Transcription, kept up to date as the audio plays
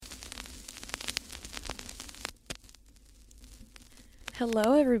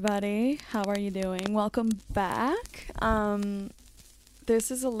Hello, everybody. How are you doing? Welcome back. This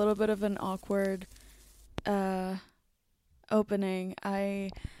is a little bit of an awkward opening.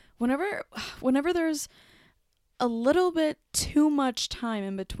 Whenever there's a little bit too much time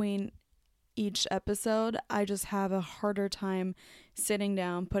in between each episode, I just have a harder time sitting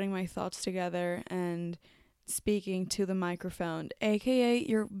down, putting my thoughts together, and speaking to the microphone, aka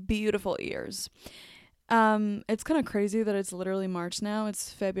your beautiful ears. It's kind of crazy that it's literally March now.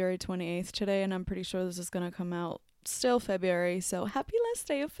 It's February 28th today, and I'm pretty sure this is going to come out still February. So happy last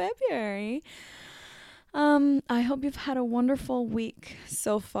day of February. I hope you've had a wonderful week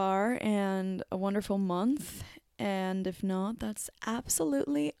so far and a wonderful month. And if not, that's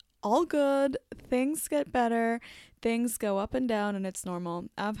absolutely all good. Things get better. Things go up and down, and it's normal.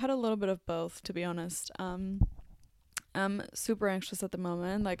 I've had a little bit of both, to be honest. I'm super anxious at the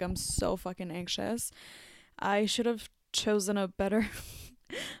moment. Like, I'm so fucking anxious. I should have chosen a better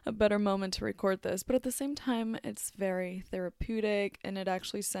moment to record this, but at the same time, it's very therapeutic and it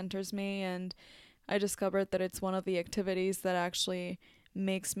actually centers me, and I discovered that it's one of the activities that actually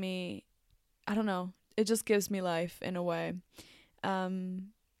makes me, I don't know, it just gives me life in a way.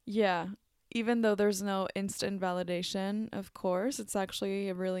 Yeah, even though there's no instant validation, of course, it's actually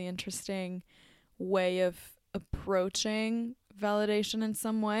a really interesting way of approaching validation in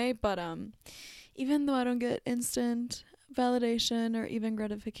some way, but even though I don't get instant validation or even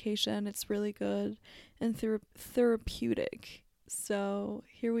gratification, it's really good and therapeutic. So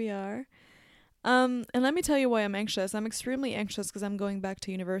here we are. And let me tell you why I'm anxious. I'm extremely anxious because I'm going back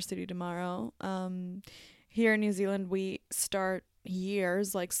to university tomorrow. Here in New Zealand, we start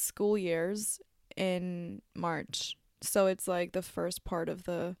years, like school years, in March. So it's like the first part of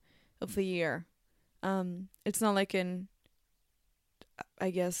the year. It's not like in, I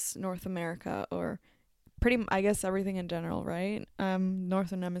guess, North America or I guess everything in general, right?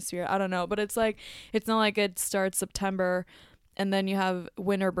 Northern Hemisphere, I don't know, but it's not like it starts September and then you have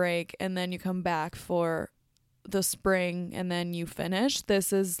winter break and then you come back for the spring and then you finish.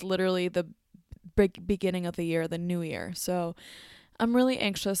 This is literally the beginning of the year, the new year. So I'm really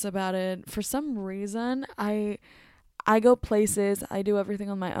anxious about it. For some reason, I go places, I do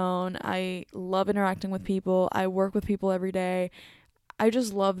everything on my own. I love interacting with people. I work with people every day. I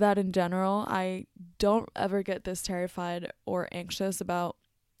just love that in general. I don't ever get this terrified or anxious about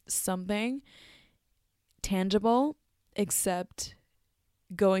something tangible except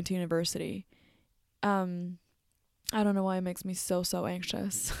going to university. I don't know why it makes me so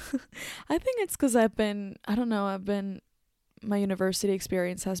anxious. I think it's because my university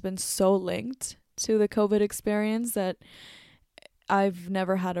experience has been so linked to the COVID experience that I've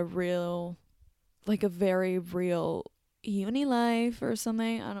never had a very real uni life or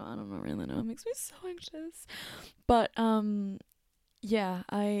something. I don't really know. It makes me so anxious. But yeah,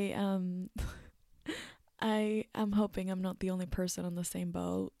 I am hoping I'm not the only person on the same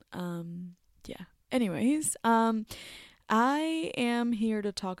boat. Yeah. Anyways, I am here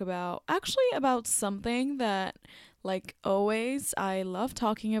to talk about something that, like always, I love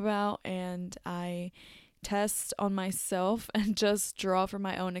talking about, and I test on myself and just draw from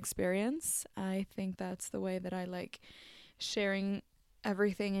my own experience. I think that's the way that I like sharing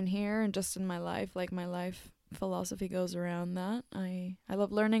everything in here and just in my life. Like, my life philosophy goes around that. I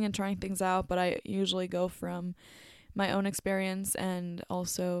love learning and trying things out, but I usually go from my own experience and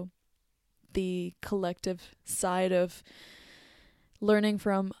also the collective side of learning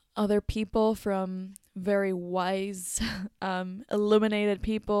from other people, from very wise, illuminated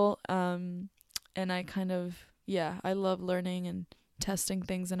people. And I I love learning and testing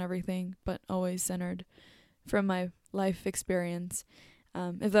things and everything, but always centered from my life experience,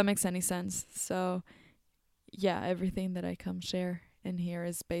 if that makes any sense. So yeah, everything that I come share in here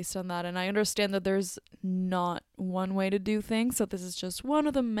is based on that. And I understand that there's not one way to do things. So this is just one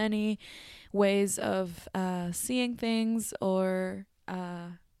of the many ways of seeing things, or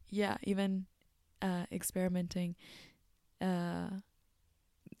even experimenting,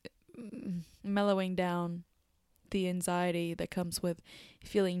 mellowing down the anxiety that comes with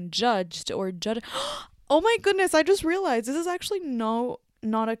feeling judged or judged. Oh my goodness, I just realized this is actually not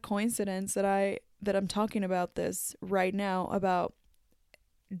a coincidence that I'm talking about this right now, about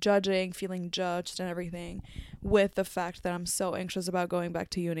judging, feeling judged and everything, with the fact that I'm so anxious about going back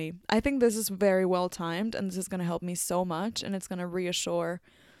to uni. I think this is very well timed, and this is going to help me so much, and it's going to reassure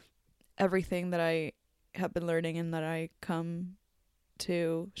everything that I have been learning and that I come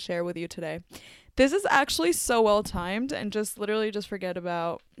to share with you today. This is actually so well timed, and just forget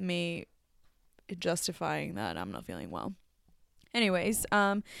about me justifying that I'm not feeling well. Anyways,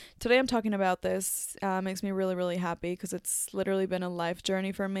 today I'm talking about this. Makes me really, really happy because it's literally been a life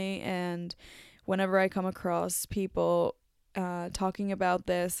journey for me. And whenever I come across people talking about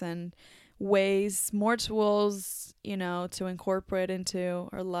this and ways, more tools, to incorporate into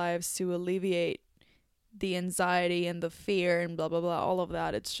our lives to alleviate the anxiety and the fear and blah, blah, blah, all of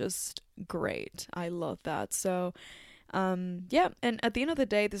that, it's just great. I love that. So, yeah, and at the end of the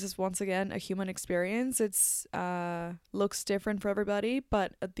day, this is once again a human experience. It's looks different for everybody,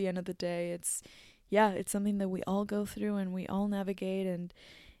 but at the end of the day, it's something that we all go through and we all navigate. And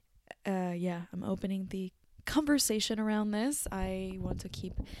I'm opening the conversation around this. I want to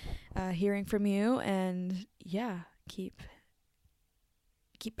keep hearing from you, and keep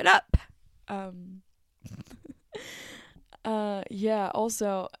it up.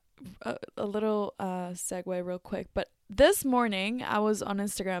 Also a little segue real quick, but this morning I was on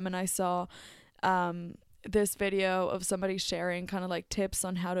Instagram and I saw this video of somebody sharing kind of like tips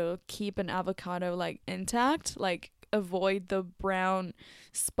on how to keep an avocado like intact, like avoid the brown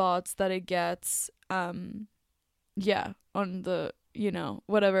spots that it gets on the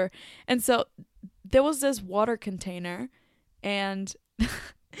whatever. And so there was this water container, and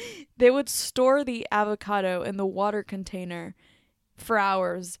they would store the avocado in the water container for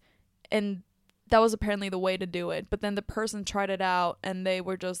hours, and that was apparently the way to do it. But then the person tried it out and they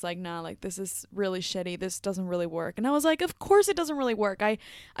were just like, nah, like this is really shitty, this doesn't really work. And I was like, of course it doesn't really work. I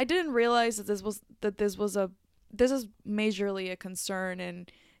didn't realize that this is majorly a concern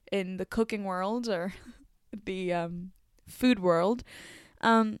in the cooking world or the food world.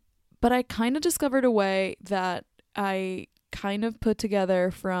 But I kind of discovered a way that I kind of put together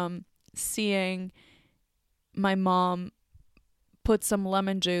from seeing my mom put some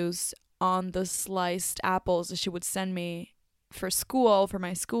lemon juice on the sliced apples that she would send me for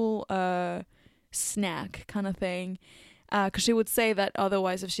my school snack kind of thing, because she would say that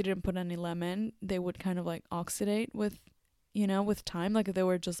otherwise if she didn't put any lemon, they would kind of like oxidate with time. Like if they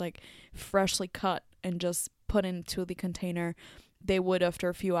were just like freshly cut and just put into the container, they would after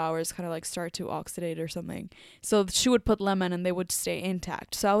a few hours kind of like start to oxidate or something. So she would put lemon and they would stay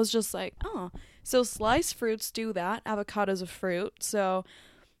intact. So I was just like, oh, so sliced fruits do that. Avocado's a fruit. So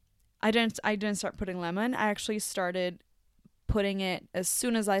I didn't start putting lemon. I actually started putting it as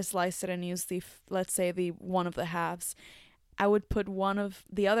soon as I sliced it and used let's say the one of the halves. I would put one of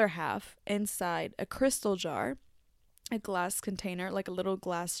the other half inside a crystal jar, a glass container, like a little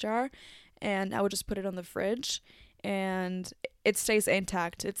glass jar, and I would just put it on the fridge, and it stays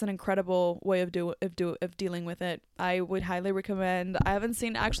intact. It's an incredible way of dealing with it. I would highly recommend. I haven't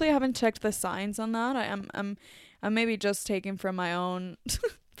checked the signs on that. I'm maybe just taking from my own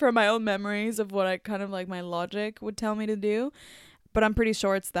from my own memories of what I kind of like my logic would tell me to do, but I'm pretty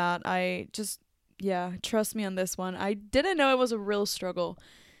sure it's that. I just trust me on this one. I didn't know it was a real struggle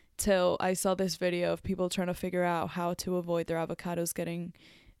till I saw this video of people trying to figure out how to avoid their avocados getting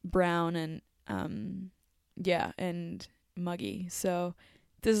brown and and muggy. So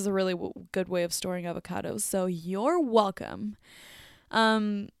this is a really good way of storing avocados. So you're welcome.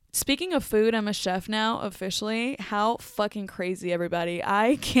 Speaking of food, I'm a chef now, officially. How fucking crazy, everybody.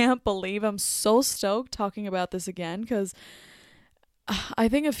 I can't believe I'm so stoked talking about this again, because I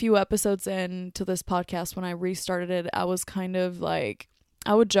think a few episodes into this podcast when I restarted it, I was kind of like,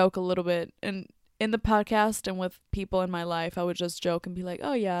 I would joke a little bit, and in the podcast and with people in my life, I would just joke and be like,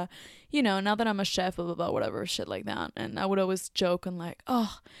 oh yeah, now that I'm a chef, blah, blah, blah, whatever, shit like that. And I would always joke and like,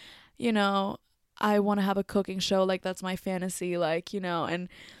 oh, I want to have a cooking show, like that's my fantasy, like, and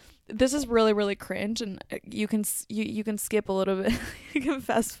this is really, really cringe, and you can skip a little bit. You can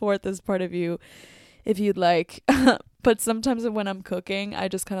fast forward this part of you if you'd like. But sometimes when I'm cooking, I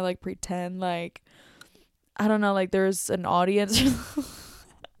just kind of like pretend like, I don't know, like there's an audience or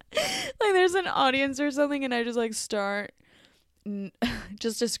something, and I just like start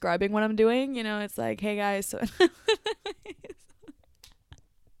just describing what I'm doing. It's like, hey guys, so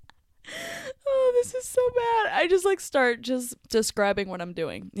oh, this is so bad. I just like start just describing what I'm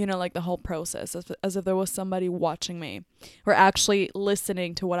doing, like the whole process, as if there was somebody watching me or actually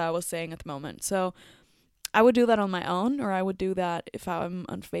listening to what I was saying at the moment. So I would do that on my own, or I would do that if I'm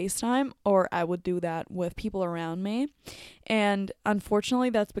on FaceTime, or I would do that with people around me. And unfortunately,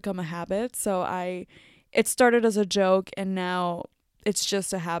 that's become a habit. So it started as a joke, and now it's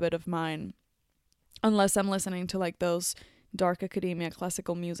just a habit of mine. Unless I'm listening to like those dark academia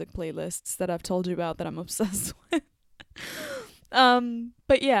classical music playlists that I've told you about that I'm obsessed with.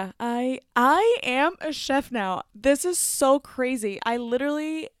 But yeah, I am a chef now. This is so crazy. I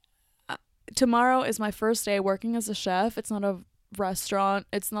literally tomorrow is my first day working as a chef. It's not a restaurant.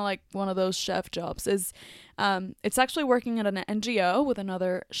 It's not like one of those chef jobs. It's actually working at an NGO with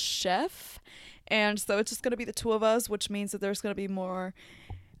another chef, and so it's just gonna be the two of us, which means that there's gonna be more,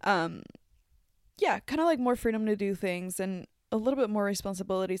 yeah, kind of like more freedom to do things and a little bit more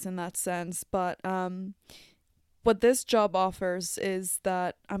responsibilities in that sense. But what this job offers is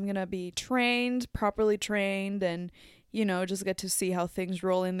that I'm gonna be properly trained, and just get to see how things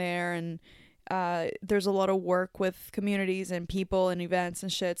roll in there. And there's a lot of work with communities and people and events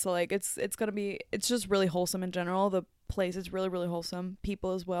and shit. So like it's just really wholesome in general. The place is really, really wholesome.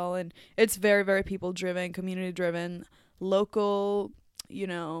 People as well, and it's very, very people driven, community driven, local,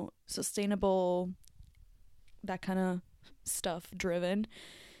 sustainable, that kind of stuff driven.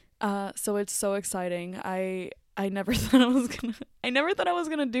 So it's so exciting. I never thought I never thought I was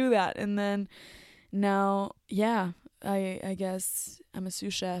gonna do that, and then now, yeah, I guess I'm a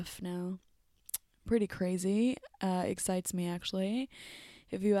sous chef now. Pretty crazy. Excites me, actually,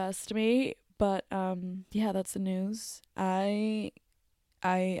 if you asked me. But yeah, that's the news. I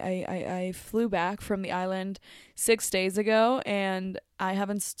flew back from the island 6 days ago, and I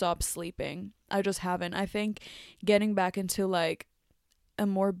haven't stopped sleeping. I just haven't. I think getting back into like a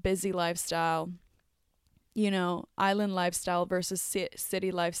more busy lifestyle, island lifestyle versus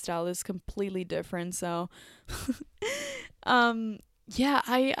city lifestyle is completely different. So yeah,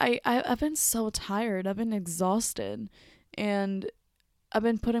 I've been so tired. I've been exhausted, and I've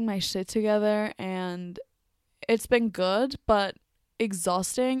been putting my shit together, and it's been good, but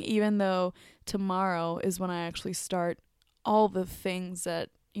exhausting, even though tomorrow is when I actually start all the things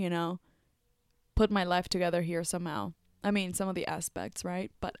that, put my life together here somehow. I mean, some of the aspects,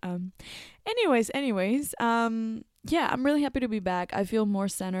 right? But anyways, yeah, I'm really happy to be back. I feel more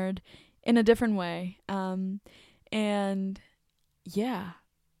centered in a different way. And yeah,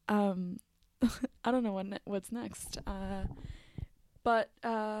 I don't know what's next. But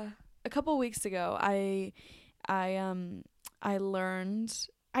a couple weeks ago, I learned,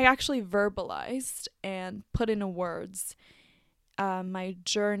 I actually verbalized and put into words my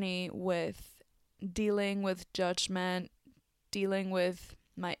journey with dealing with judgment, dealing with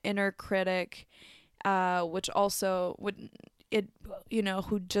my inner critic, which also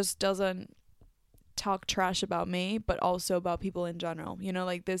who just doesn't talk trash about me, but also about people in general.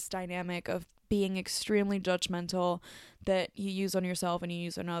 Like this dynamic of being extremely judgmental that you use on yourself and you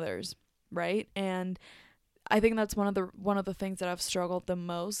use on others, right? And I think that's one of the things that I've struggled the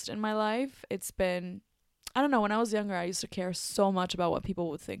most in my life. It's been, I don't know, when I was younger, I used to care so much about what people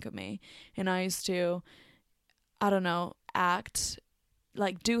would think of me. And I used to, I don't know, act,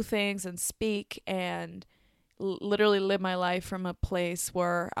 like do things and speak and literally live my life from a place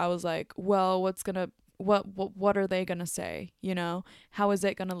where I was like, well, what are they gonna say? How is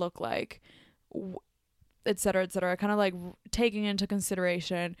it gonna look like? Et cetera, et cetera. Kind of like taking into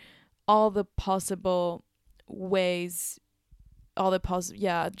consideration all the possible ways,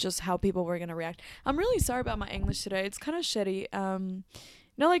 just how people were gonna react. I'm really sorry about my English today. It's kind of shitty.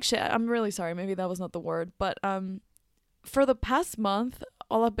 No, like shit. I'm really sorry. Maybe that was not the word, but for the past month,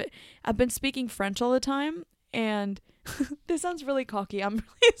 I've been speaking French all the time, and this sounds really cocky. I'm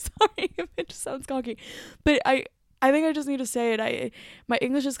really sorry if it just sounds cocky, but I think I just need to say it. My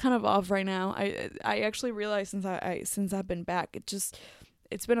English is kind of off right now. I actually realized since I've been back,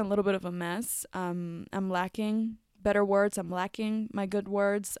 it's been a little bit of a mess. I'm lacking better words. I'm lacking my good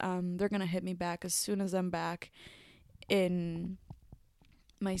words. They're gonna hit me back as soon as I'm back in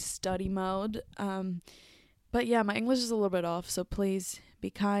my study mode. But yeah, my English is a little bit off, so please be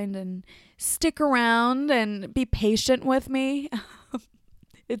kind and stick around and be patient with me.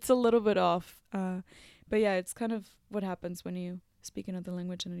 It's a little bit off. But yeah, it's kind of what happens when you speak another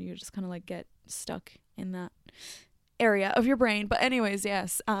language and you just kind of like get stuck in that area of your brain. But anyways,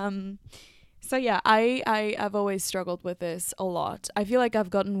 yes. So yeah, I've always struggled with this a lot. I feel like I've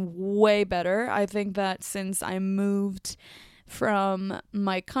gotten way better. I think that since I moved from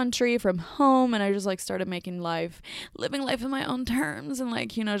my country, from home, and I just like started living life on my own terms, and like,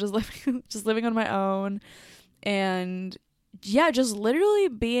 just living on my own, and yeah, just literally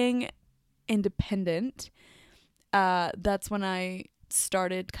being independent. That's when I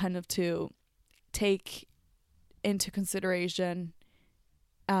started kind of to take into consideration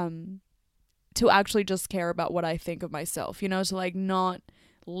to actually just care about what I think of myself, to like not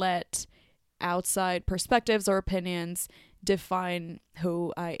let outside perspectives or opinions define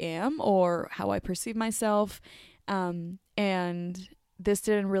who I am or how I perceive myself. And this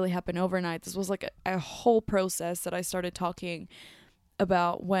didn't really happen overnight. This was like a whole process that I started talking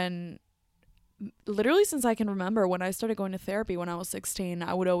about literally since I can remember. When I started going to therapy when I was 16,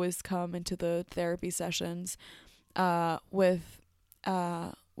 I would always come into the therapy sessions with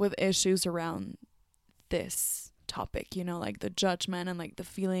with issues around this topic, you know, like the judgment and like the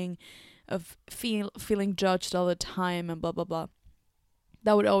feeling of feeling judged all the time and blah blah blah.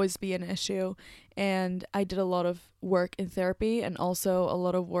 That would always be an issue. And I did a lot of work in therapy and also a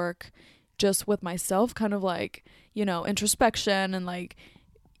lot of work just with myself, kind of like, you know, introspection and like,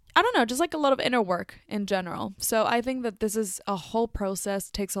 I don't know, just like a lot of inner work in general. So I think that this is a whole process,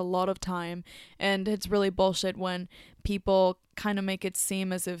 takes a lot of time, and it's really bullshit when people kind of make it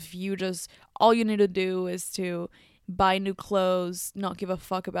seem as if all you need to do is to buy new clothes, not give a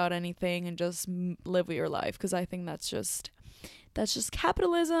fuck about anything, and just live your life. Because I think that's just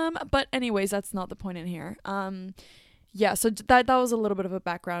capitalism. But anyways, that's not the point in here. Yeah, so that was a little bit of a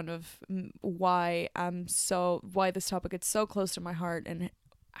background of why this topic is so close to my heart and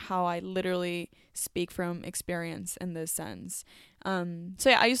how I literally speak from experience in this sense. So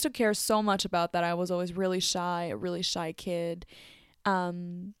yeah, I used to care so much about that. I was always really shy, a really shy kid.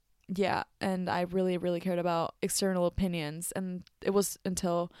 Yeah, and I really, really cared about external opinions. And it was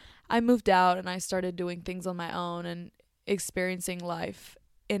until I moved out and I started doing things on my own and experiencing life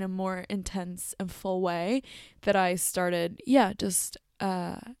in a more intense and full way that I started, just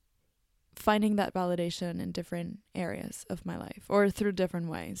finding that validation in different areas of my life or through different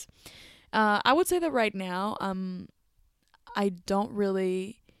ways. I would say that right now, I'm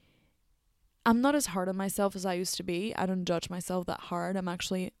not as hard on myself as I used to be. I don't judge myself that hard. I'm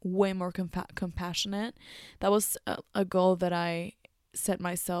actually way more compassionate. That was a goal that I set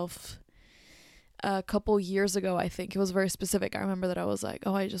myself a couple years ago. I think it was very specific. I remember that I was like,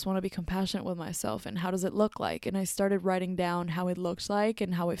 I just want to be compassionate with myself, and how does it look like? And I started writing down how it looked like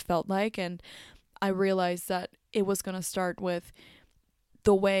and how it felt like, and I realized that it was going to start with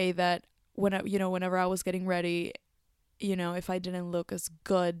the way that whenever I was getting ready, if I didn't look as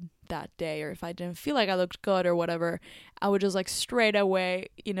good that day, or if I didn't feel like I looked good or whatever, I would just like straight away,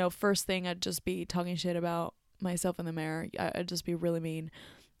 first thing I'd just be talking shit about myself in the mirror. I'd just be really mean.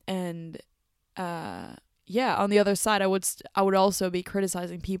 And on the other side, I would also be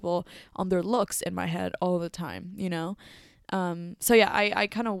criticizing people on their looks in my head all the time, so yeah, I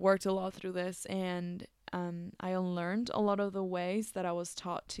kind of worked a lot through this, and I unlearned a lot of the ways that I was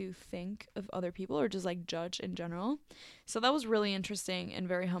taught to think of other people or just like judge in general. So that was really interesting and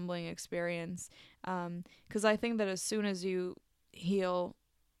very humbling experience, because I think that as soon as you heal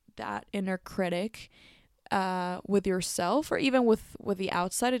that inner critic with yourself, or even with the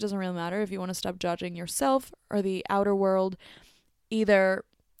outside, it doesn't really matter. If you want to stop judging yourself or the outer world, either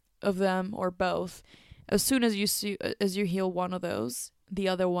of them or both, as soon as you heal one of those, the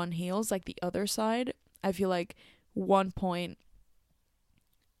other one heals, like the other side. I feel like one point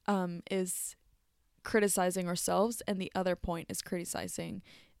is criticizing ourselves, and the other point is criticizing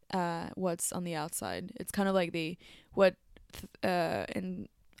what's on the outside. It's kind of like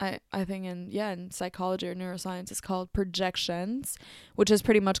I think in psychology or neuroscience it's called projections, which is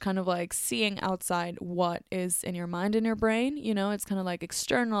pretty much kind of like seeing outside what is in your mind and your brain. It's kind of like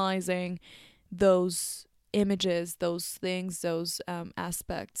externalizing those images, those things, those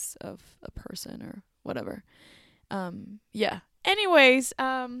aspects of a person or whatever. Anyways,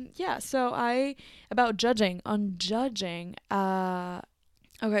 so about judging.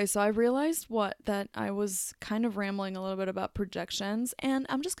 Okay, so I realized that I was kind of rambling a little bit about projections, and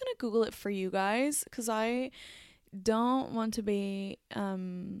I'm just going to Google it for you guys, because I don't want to be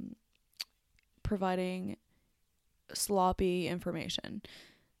providing sloppy information.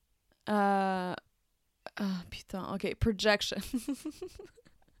 Okay, projection.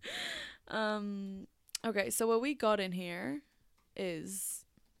 Okay, so what we got in here is...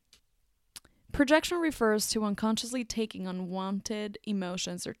 Projection refers to unconsciously taking unwanted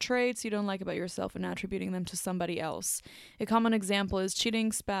emotions or traits you don't like about yourself and attributing them to somebody else. A common example is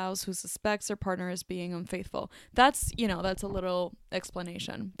cheating spouse who suspects their partner is being unfaithful. That's a little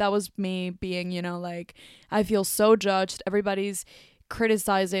explanation. That was me being, like, I feel so judged. Everybody's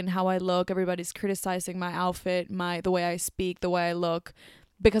criticizing how I look. Everybody's criticizing my outfit, the way I speak, the way I look,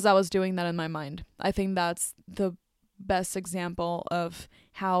 because I was doing that in my mind. I think that's the best example of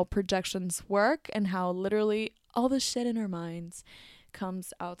how projections work, and how literally all the shit in our minds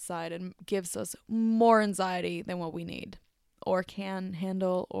comes outside and gives us more anxiety than what we need or can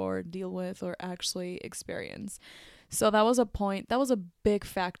handle or deal with or actually experience. So that was a big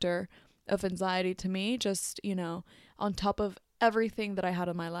factor of anxiety to me, just, on top of everything that I had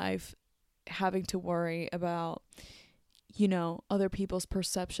in my life, having to worry about, other people's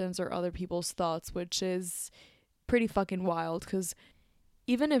perceptions or other people's thoughts, which is pretty fucking wild, because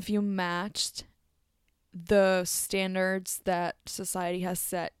even if you matched the standards that society has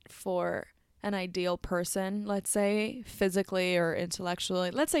set for an ideal person, let's say physically or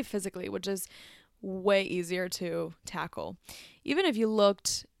intellectually. Let's say physically, which is way easier to tackle. Even if you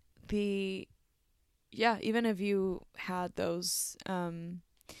looked even if you had those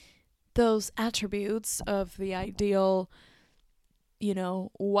attributes of the ideal,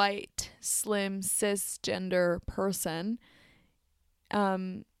 white, slim, cisgender person,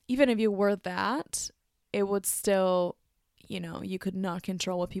 even if you were that, it would still, you could not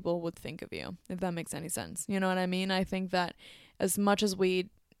control what people would think of you, if that makes any sense. You know what I mean? I think that as much as we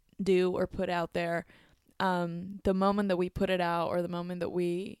do or put out there, the moment that we put it out, or the moment that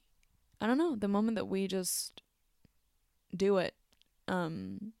we just do it,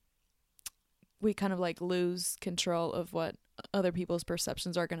 we kind of like lose control of what other people's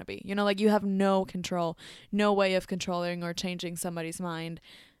perceptions are going to be. Like you have no control, no way of controlling or changing somebody's mind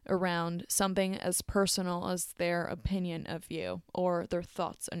around something as personal as their opinion of you or their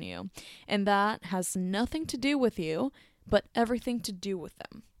thoughts on you. And that has nothing to do with you, but everything to do with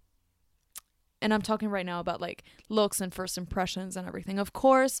them. And I'm talking right now about like looks and first impressions and everything. Of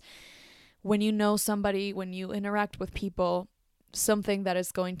course, when you know somebody, when you interact with people, something that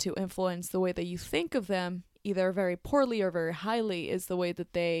is going to influence the way that you think of them, either very poorly or very highly, is the way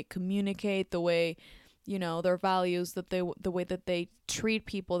that they communicate, the way, their values, the way that they treat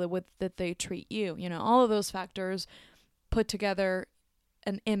people, the way that they treat you. All of those factors put together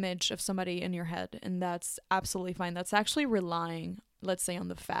an image of somebody in your head, and that's absolutely fine. That's actually relying, let's say, on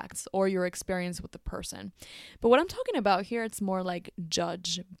the facts or your experience with the person. But what I'm talking about here, it's more like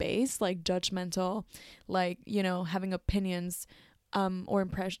judge-based, like judgmental, like, having opinions or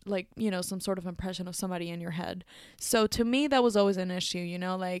impression, like, some sort of impression of somebody in your head. So to me, that was always an issue,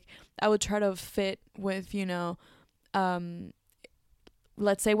 like I would try to fit with,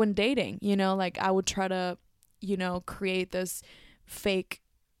 let's say when dating, like I would try to, create this fake,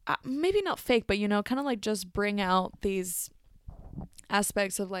 maybe not fake, but, kind of like just bring out these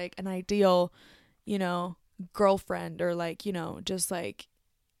aspects of like an ideal, girlfriend, or like, just like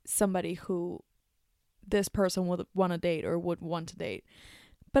somebody who this person would want to date or would want to date.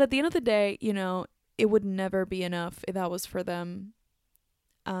 But at the end of the day, it would never be enough if that was for them.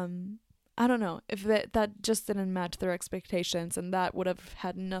 I don't know, if that just didn't match their expectations, and that would have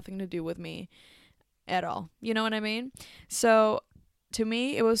had nothing to do with me at all. You know what I mean? So to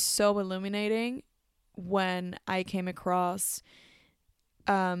me, it was so illuminating when I came across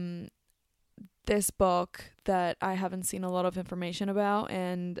this book that I haven't seen a lot of information about,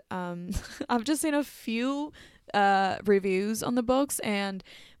 and I've just seen a few reviews on the books, and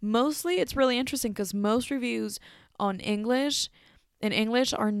mostly it's really interesting because most reviews in English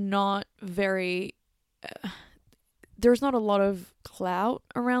are not very there's not a lot of clout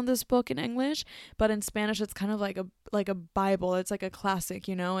around this book in English, but in Spanish it's kind of like a Bible. It's like a classic,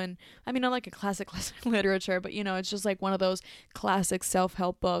 and I mean, not like a classic literature, but it's just like one of those classic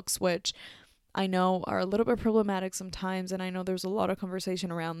self-help books, which I know are a little bit problematic sometimes, and I know there's a lot of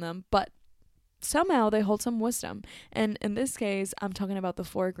conversation around them, but somehow they hold some wisdom. And in this case, I'm talking about the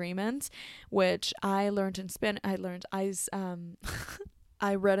 4 Agreements, which I learned in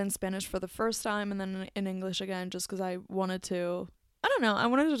I read in Spanish for the first time, and then in English again, just because I wanted to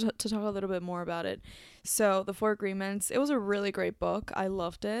to talk a little bit more about it. So the 4 Agreements, it was a really great book. I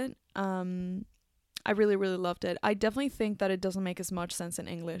loved it. I really, really loved it. I definitely think that it doesn't make as much sense in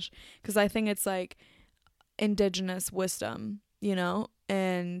English, because I think it's like indigenous wisdom,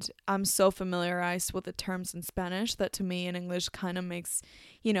 and I'm so familiarized with the terms in Spanish that to me in English kind of makes,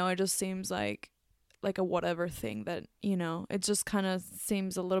 it just seems like a whatever thing that, it just kind of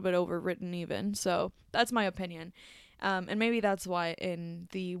seems a little bit overwritten even. So that's my opinion. And maybe that's why in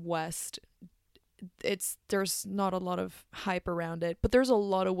the West, there's not a lot of hype around it, but there's a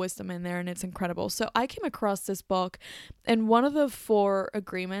lot of wisdom in there, and it's incredible. So I came across this book, and one of the 4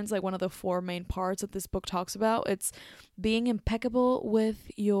 agreements, like one of the 4 main parts that this book talks about, it's being impeccable with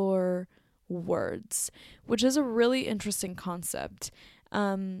your words, which is a really interesting concept.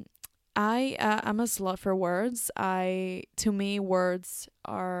 I'm a slut for words. To me, words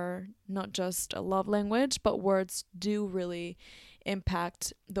are not just a love language, but words do really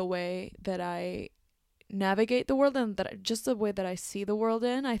impact the way that I navigate the world, and just the way that I see the world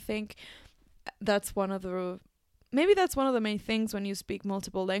in. I think that's one of the main things when you speak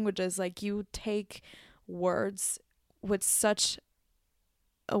multiple languages. Like, you take words with such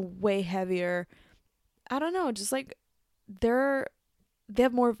a way heavier, I don't know, just like they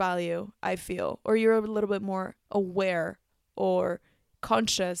have more value, I feel, or you're a little bit more aware or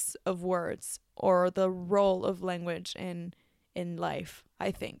conscious of words or the role of language in life, I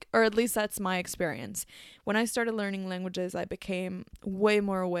think, or at least that's my experience. When I started learning languages, I became way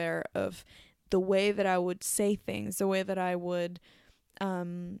more aware of the way that I would say things, the way that I would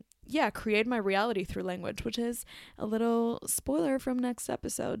create my reality through language, which is a little spoiler from next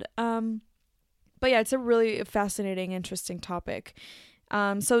episode. But yeah, it's a really fascinating, interesting topic.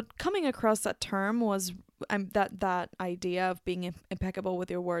 So coming across that term was that idea of being impeccable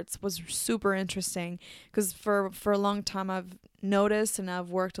with your words was super interesting, because for a long time I've noticed and I've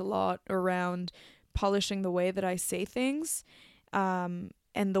worked a lot around polishing the way that I say things, and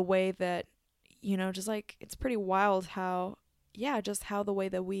the way that, just like, it's pretty wild how the way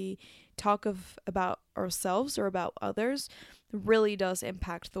that we talk about ourselves or about others really does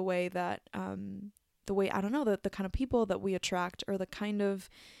impact the way that I don't know, the kind of people that we attract, or the kind of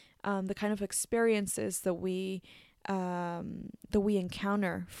experiences that we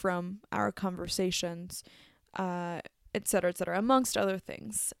encounter from our conversations, et cetera, amongst other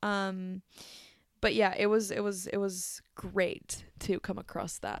things. But yeah, it was great to come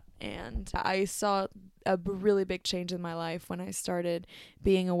across that, and I saw a really big change in my life when I started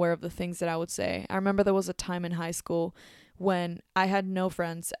being aware of the things that I would say. I remember there was a time in high school when I had no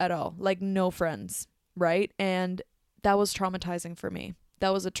friends at all, like no friends, right? And that was traumatizing for me.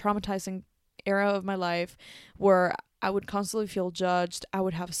 That was a traumatizing era of my life where I would constantly feel judged. I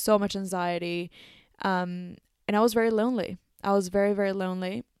would have so much anxiety, and I was very lonely. I was very, very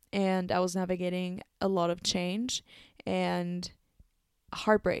lonely, and I was navigating a lot of change and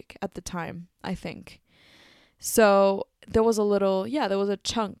heartbreak at the time, I think. So there was a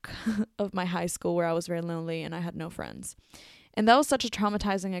chunk of my high school where I was very lonely and I had no friends. And that was such a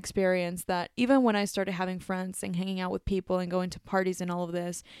traumatizing experience that even when I started having friends and hanging out with people and going to parties and all of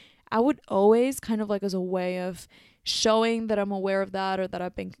this, I would always kind of like, as a way of showing that I'm aware of that, or that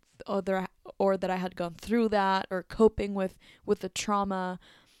I've been, or that I had gone through that, or coping with the trauma.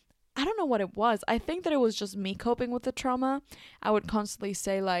 I don't know what it was. I think that it was just me coping with the trauma. I would constantly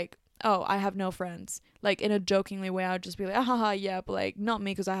say like, oh, I have no friends. Like, in a jokingly way, I would just be like, haha, yeah, but like, not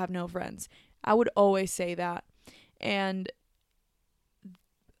me, because I have no friends. I would always say that. And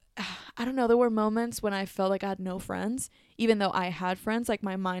I don't know, there were moments when I felt like I had no friends, even though I had friends. Like,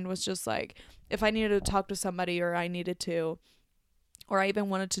 my mind was just like, if I needed to talk to somebody, or I even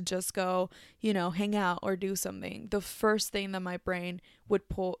wanted to just go, hang out or do something, the first thing that my brain would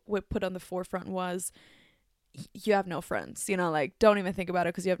put on the forefront was, you have no friends, like, don't even think about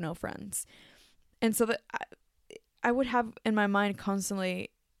it because you have no friends. And so that I would have in my mind constantly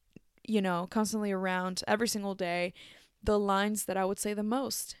around every single day, the lines that I would say the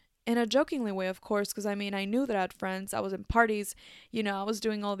most, in a jokingly way, of course, because I knew that I had friends. I was in parties, I was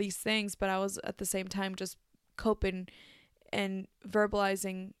doing all these things, but I was at the same time just coping and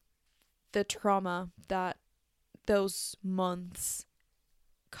verbalizing the trauma that those months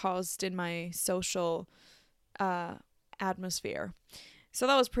caused in my social atmosphere. So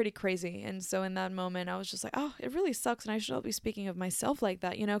that was pretty crazy. And so in that moment, I was just like, oh, it really sucks, and I should not be speaking of myself like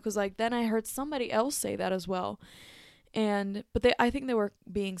that, because like then I heard somebody else say that as well. But I think they were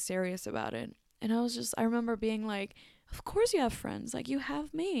being serious about it. And I remember being like, of course you have friends, like, you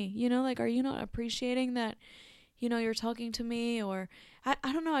have me, like, are you not appreciating that, you're talking to me? Or I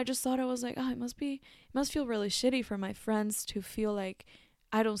don't know, I just thought, I was like, oh, it must feel really shitty for my friends to feel like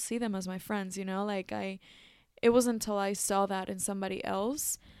I don't see them as my friends, like, it wasn't until I saw that in somebody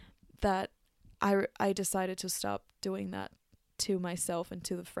else that I decided to stop doing that to myself and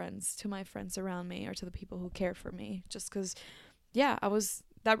to my friends around me, or to the people who care for me, just because,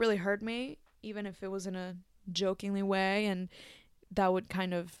 that really hurt me, even if it was in a jokingly way, and that would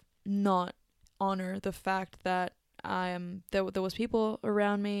kind of not honor the fact that there was people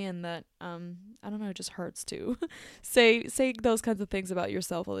around me, and that I don't know, it just hurts to say those kinds of things about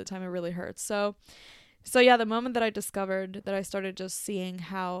yourself all the time. It really hurts. So yeah, the moment that I discovered that, I started just seeing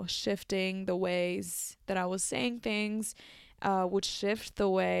how shifting the ways that I was saying things would shift the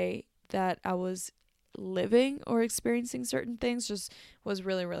way that I was living or experiencing certain things, just was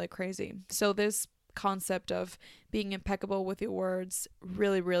really, really crazy. So this concept of being impeccable with your words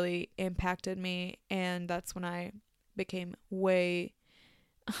really, really impacted me, and that's when I became way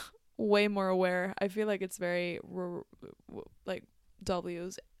more aware. I feel like it's very like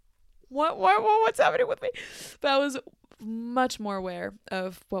W's. What's happening with me? But I was much more aware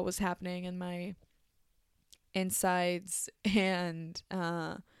of what was happening in my insides, and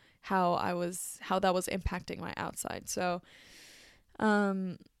how that was impacting my outside. So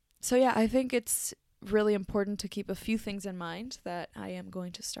yeah, I think it's really important to keep a few things in mind that I am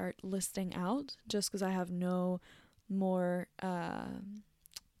going to start listing out, just because I have no more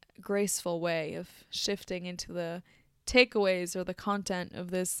graceful way of shifting into the takeaways or the content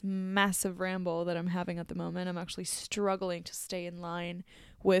of this massive ramble that I'm having at the moment. I'm actually struggling to stay in line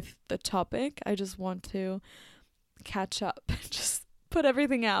with the topic. I just want to catch up, just put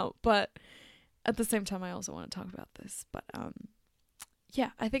everything out. But at the same time, I also want to talk about this. But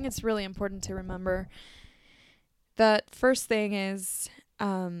yeah, I think it's really important to remember that first thing is,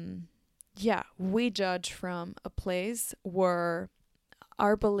 we judge from a place where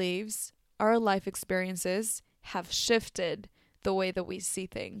our beliefs, our life experiences have shifted the way that we see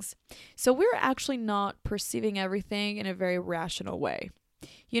things. So we're actually not perceiving everything in a very rational way.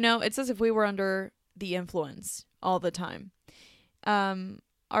 You know, it's as if we were under the influence all the time.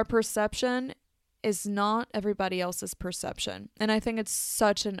 Our perception is not everybody else's perception. And I think it's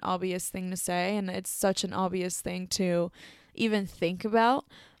such an obvious thing to say, and it's such an obvious thing to even think about.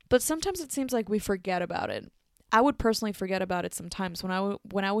 But sometimes it seems like we forget about it. I would personally forget about it sometimes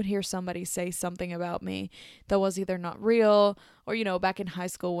when I would hear somebody say something about me that was either not real, or, you know, back in high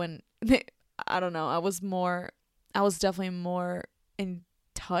school when I don't know, I was definitely more in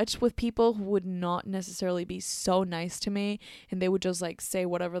touch with people who would not necessarily be so nice to me, and they would just like say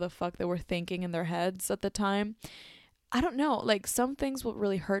whatever the fuck they were thinking in their heads at the time. I don't know, like some things would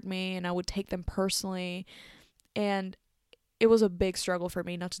really hurt me and I would take them personally, and it was a big struggle for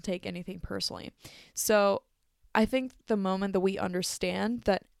me not to take anything personally. So I think the moment that we understand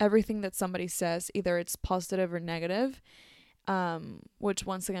that everything that somebody says, either it's positive or negative, which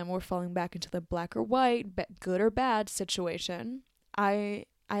once again, we're falling back into the black or white, good or bad situation. I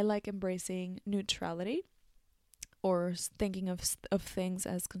like embracing neutrality, or thinking of things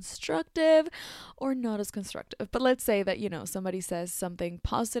as constructive or not as constructive. But let's say that, you know, somebody says something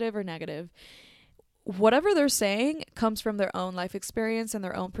positive or negative. Whatever they're saying comes from their own life experience and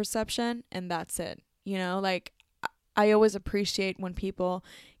their own perception, and that's it. You know, like I always appreciate when people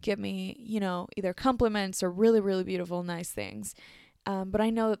give me, you know, either compliments or really, really beautiful, nice things. But I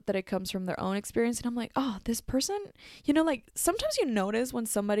know that it comes from their own experience, and I'm like, oh, this person, you know, like sometimes you notice when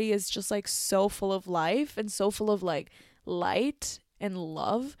somebody is just like so full of life and so full of like light and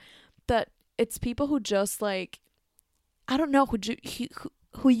love, that it's people who just like, I don't know,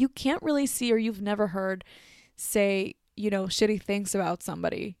 who you can't really see or you've never heard say, you know, shitty things about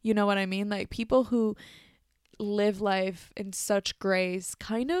somebody. You know what I mean? Like people who live life in such grace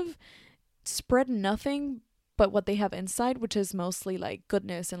kind of spread nothing but what they have inside, which is mostly like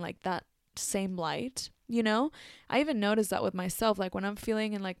goodness and like that same light, you know? I even noticed that with myself, like when I'm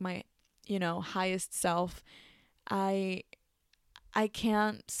feeling in like my, you know, highest self, I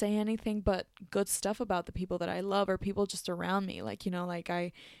can't say anything but good stuff about the people that I love or people just around me. Like, you know, like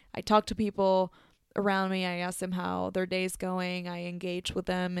I talk to people around me. I ask them how their day's going. I engage with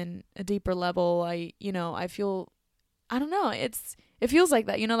them in a deeper level. I feel, I don't know. It feels like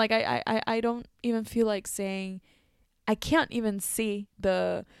that, you know, like I don't even feel like saying, I can't even see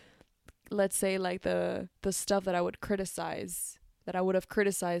the, let's say like the stuff that I would criticize, that I would have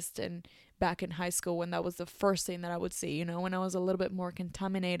criticized back in high school, when that was the first thing that I would see, you know, when I was a little bit more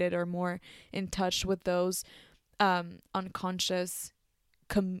contaminated or more in touch with those unconscious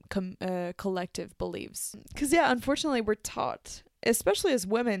collective beliefs. Because yeah, unfortunately we're taught, especially as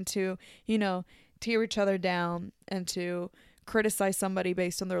women, to, you know, tear each other down and to criticize somebody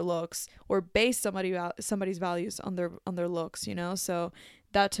based on their looks, or base somebody's values on their looks, you know. So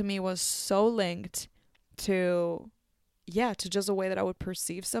that to me was so linked to just a way that I would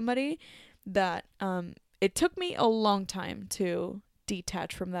perceive somebody, that it took me a long time to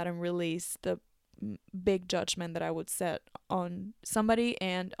detach from that and release the big judgment that I would set on somebody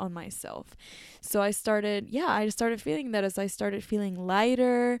and on myself. So I started feeling that as I started feeling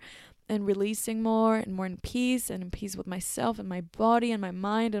lighter and releasing more and more in peace with myself and my body and my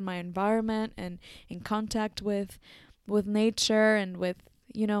mind and my environment, and in contact with nature and with,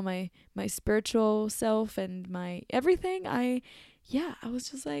 you know, my spiritual self and my everything. I was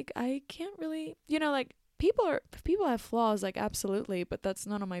just like, I can't really, you know, like people have flaws, like absolutely, but that's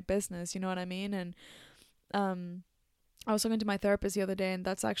none of my business, you know what I mean? And I was talking to my therapist the other day, and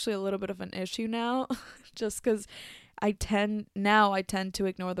that's actually a little bit of an issue now, just because I tend to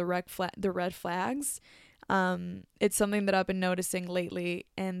ignore the red flags. It's something that I've been noticing lately,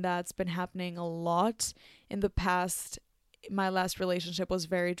 and that's been happening a lot in the past. My last relationship was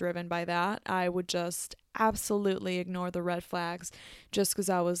very driven by that. I would just absolutely ignore the red flags, just because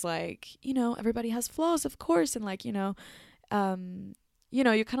I was like, you know, everybody has flaws, of course, and like, you know,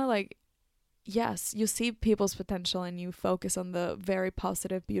 you kind of like, yes, you see people's potential and you focus on the very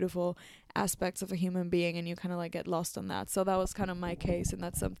positive, beautiful aspects of a human being, and you kind of like get lost on that. So that was kind of my case, and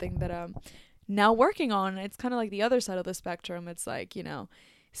that's something that I'm now working on. It's kind of like the other side of the spectrum. It's like, you know,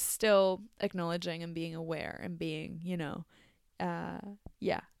 still acknowledging and being aware and being,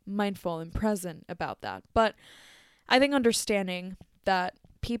 mindful and present about that. But I think understanding that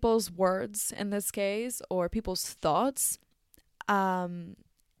people's words in this case, or people's thoughts,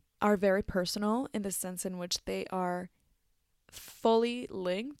 are very personal in the sense in which they are fully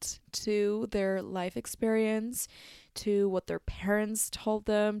linked to their life experience, to what their parents told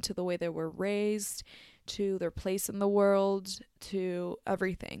them, to the way they were raised, to their place in the world, to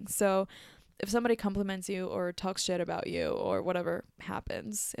everything. So if somebody compliments you or talks shit about you or whatever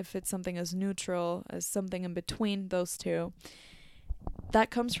happens, if it's something as neutral as something in between those two,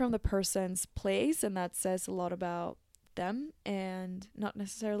 that comes from the person's place, and that says a lot about them and not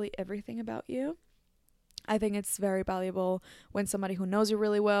necessarily everything about you. I think it's very valuable when somebody who knows you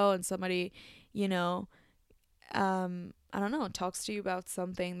really well and somebody, I don't know, talks to you about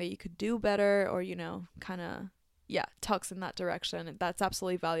something that you could do better, or, talks in that direction. That's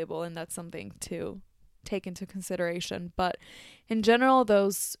absolutely valuable, and that's something to take into consideration. But in general,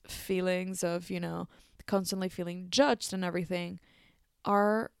 those feelings of, constantly feeling judged and everything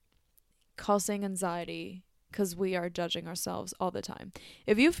are causing anxiety because we are judging ourselves all the time.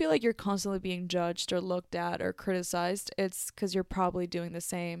 If you feel like you're constantly being judged or looked at or criticized, it's because you're probably doing the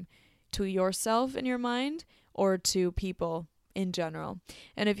same to yourself in your mind or to people in general.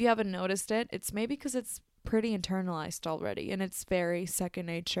 And if you haven't noticed it, it's maybe because it's pretty internalized already, and it's very second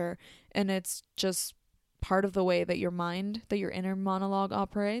nature, and it's just part of the way that your mind, that your inner monologue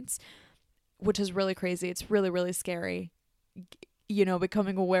operates, which is really crazy. It's really, really scary,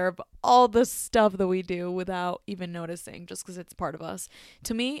 becoming aware of all the stuff that we do without even noticing, just because it's part of us.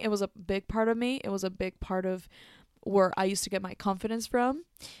 To me, it was a big part of me. It was a big part of where I used to get my confidence from.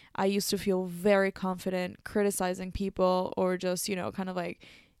 I used to feel very confident criticizing people, or just, kind of like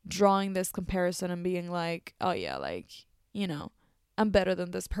drawing this comparison and being like, oh yeah, like, I'm better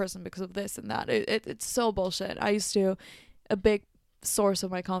than this person because of this and that. It's so bullshit. A big source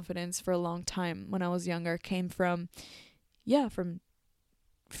of my confidence for a long time when I was younger came from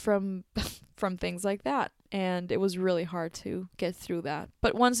from things like that, and it was really hard to get through that.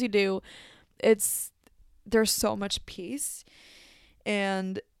 But once you do, there's so much peace,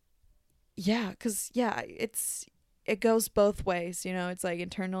 and it goes both ways, it's like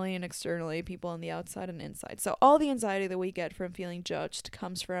internally and externally, people on the outside and inside. So all the anxiety that we get from feeling judged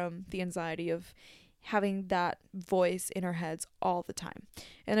comes from the anxiety of having that voice in our heads all the time.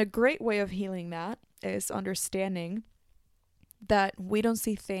 And a great way of healing that is understanding that we don't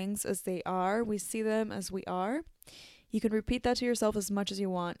see things as they are, we see them as we are. You can repeat that to yourself as much as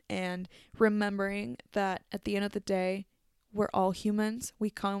you want, and remembering that at the end of the day, we're all humans. We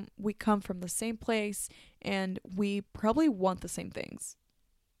come from the same place, and we probably want the same things.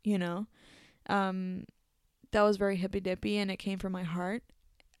 That was very hippy dippy, and it came from my heart.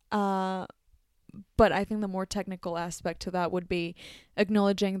 But I think the more technical aspect to that would be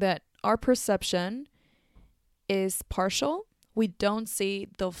acknowledging that our perception is partial. We don't see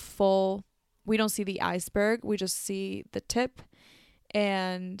the iceberg. We just see the tip,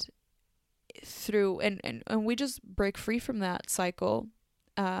 and we just break free from that cycle,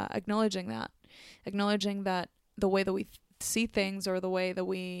 acknowledging that the way that we see things, or the way that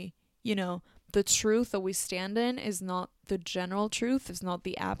we, the truth that we stand in is not the general truth, is not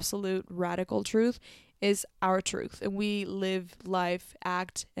the absolute radical truth, is our truth. And we live life,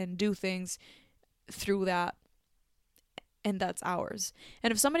 act, and do things through that, and that's ours.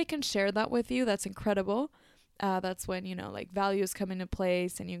 And if somebody can share that with you, that's incredible. That's when, like, values come into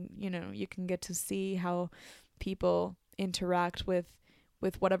place, and you can get to see how people interact with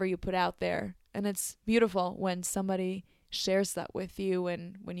whatever you put out there. And it's beautiful when somebody shares that with you,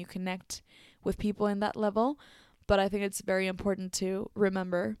 and when you connect with people in that level. But I think it's very important to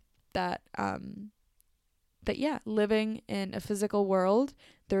remember that living in a physical world,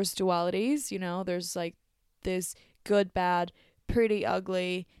 there's dualities, there's like this good, bad, pretty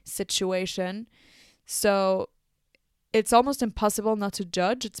ugly situation. So it's almost impossible not to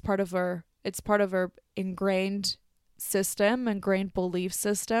judge. It's part of our ingrained belief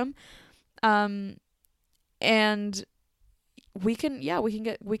system. And we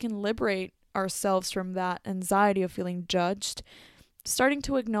can liberate ourselves from that anxiety of feeling judged, starting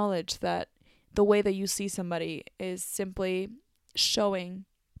to acknowledge that the way that you see somebody is simply showing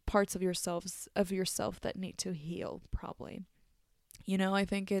parts of yourself that need to heal, probably. I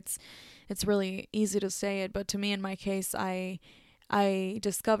think it's really easy to say it, but to me, in my case, I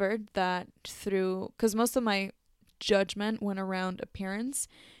discovered that because most of my judgment went around appearance,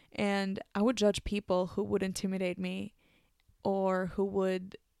 and I would judge people who would intimidate me, or who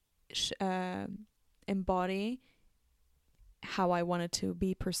would embody how I wanted to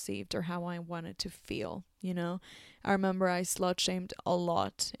be perceived or how I wanted to feel, you know? I remember I slut shamed a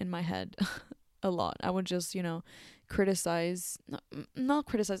lot in my head. A lot. I would just, criticize, not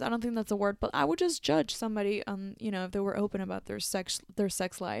criticize, I don't think that's a word, but I would just judge somebody if they were open about their sex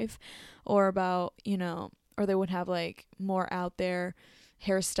life, or about, or they would have like more out there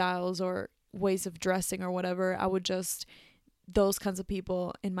hairstyles or ways of dressing or whatever. I would just, those kinds of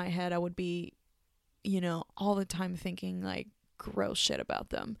people in my head, I would be, all the time thinking like gross shit about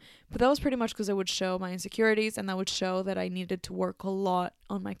them. But that was pretty much because it would show my insecurities, and that would show that I needed to work a lot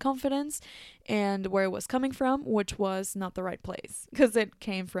on my confidence and where it was coming from, which was not the right place, because it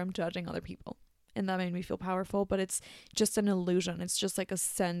came from judging other people. And that made me feel powerful, but it's just an illusion. It's just like a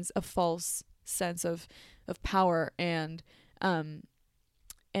false sense of power and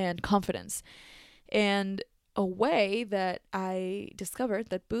confidence. And a way that I discovered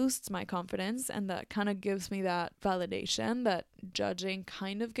that boosts my confidence and that kind of gives me that validation that judging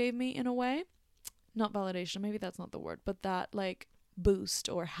kind of gave me, in a way. Not validation, maybe that's not the word, but that like boost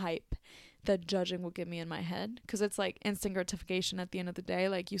or hype that judging will give me in my head. Because it's like instant gratification at the end of the day.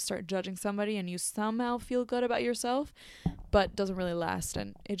 Like, you start judging somebody and you somehow feel good about yourself, but doesn't really last,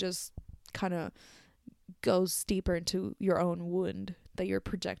 and it just kind of goes deeper into your own wound that you're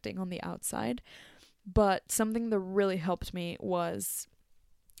projecting on the outside. But something that really helped me was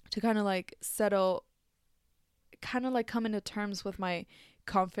to kind of like settle, kind of like come into terms with my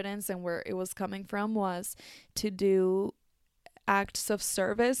confidence and where it was coming from, was to do acts of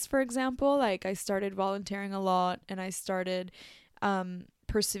service. For example, like I started volunteering a lot, and I started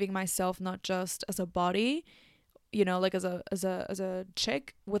perceiving myself not just as a body, like as a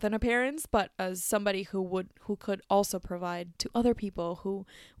chick with an appearance, but as somebody who could also provide to other people, who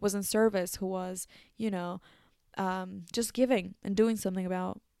was in service, who was, just giving and doing something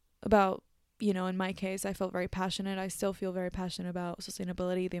about, in my case, I felt very passionate. I still feel very passionate about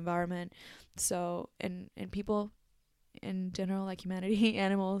sustainability, the environment. So, and people in general, like humanity,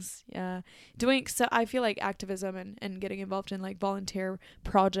 animals, so I feel like activism and getting involved in like volunteer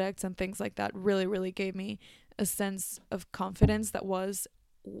projects and things like that really, really gave me a sense of confidence that was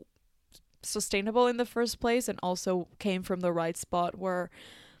sustainable in the first place, and also came from the right spot where,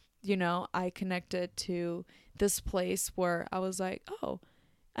 I connected to this place where I was like, oh,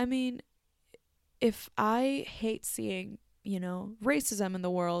 I mean, if I hate seeing, racism in the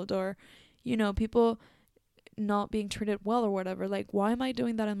world, or, people not being treated well or whatever, like, why am I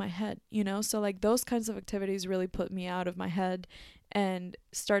doing that in my head? So like those kinds of activities really put me out of my head and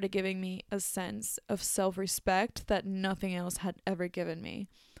started giving me a sense of self-respect that nothing else had ever given me,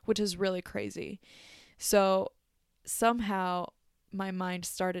 which is really crazy. So somehow my mind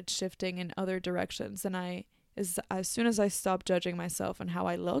started shifting in other directions, and as soon as I stopped judging myself and how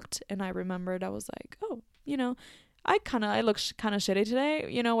I looked, and I remembered, I was like, oh, I look kind of shitty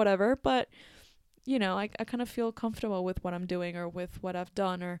today, whatever, but I kind of feel comfortable with what I'm doing or with what I've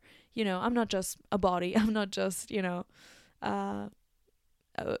done, or, I'm not just a body. I'm not just,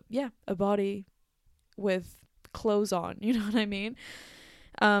 a body with clothes on, you know what I mean?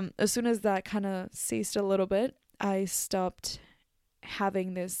 As soon as that kind of ceased a little bit, I stopped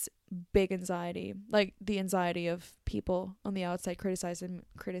having this big anxiety, like the anxiety of people on the outside criticizing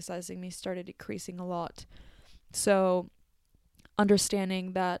me started decreasing a lot. So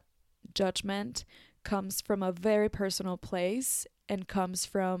understanding that judgment comes from a very personal place and comes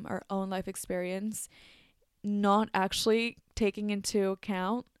from our own life experience, not actually taking into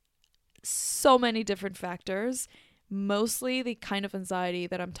account so many different factors. Mostly the kind of anxiety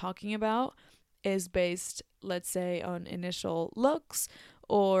that I'm talking about is based, let's say, on initial looks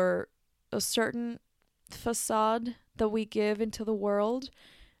or a certain facade that we give into the world.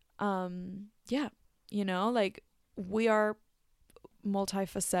 Like, we are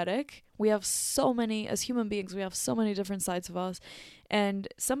multifacetic. We have so many, as human beings, we have so many different sides of us, and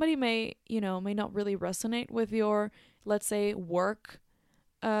somebody may not really resonate with your, let's say, work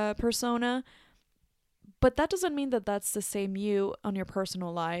persona, but that doesn't mean that that's the same you on your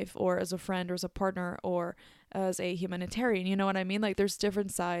personal life, or as a friend, or as a partner, or as a humanitarian. You know what I mean? Like, there's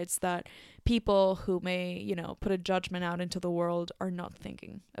different sides that people who may put a judgment out into the world are not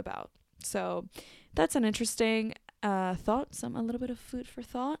thinking about. So that's an interesting thought, a little bit of food for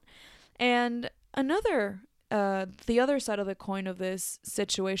thought. And the other side of the coin of this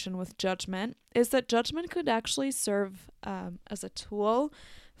situation with judgment is that judgment could actually serve as a tool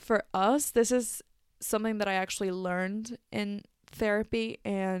for us. This is something that I actually learned in therapy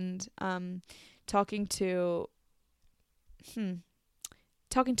and talking to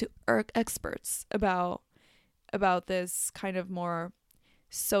experts about this kind of more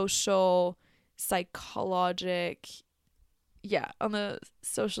social, psychologic on the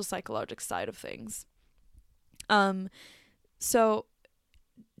social psychological side of things. So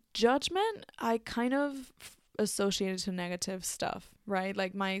judgment, I kind of associated to negative stuff, right?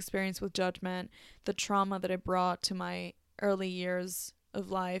 Like my experience with judgment, the trauma that it brought to my early years of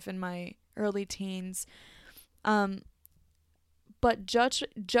life and my early teens. But judging,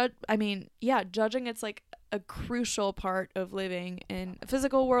 it's like a crucial part of living in a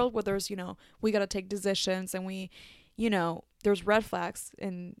physical world where there's, we got to take decisions, and we, there's red flags,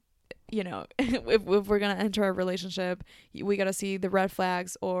 and, if we're going to enter a relationship, we got to see the red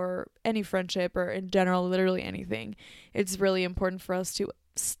flags, or any friendship, or in general, literally anything. It's really important for us to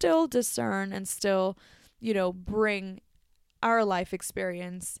still discern and still, bring our life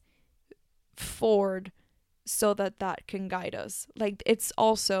experience forward so that can guide us. Like, it's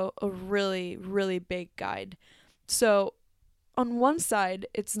also a really, really big guide. So on one side,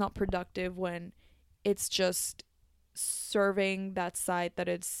 it's not productive when it's just serving that side that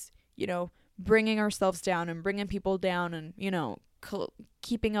it's, bringing ourselves down and bringing people down, and,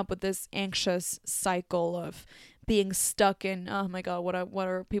 keeping up with this anxious cycle of being stuck in, oh my God, what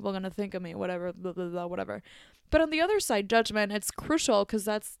are people going to think of me? Whatever, blah, blah, blah, whatever. But on the other side, judgment, it's crucial because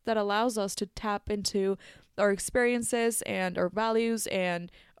that allows us to tap into our experiences and our values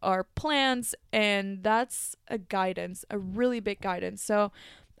and our plans, and that's a guidance, a really big guidance. So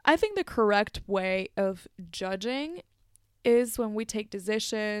I think the correct way of judging is when we take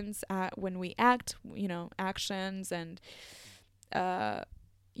decisions, when we act, actions, and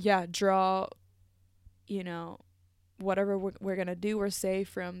draw, whatever we're going to do or say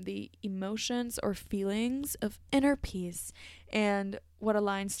from the emotions or feelings of inner peace and what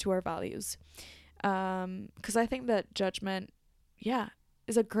aligns to our values. Because I think that judgment,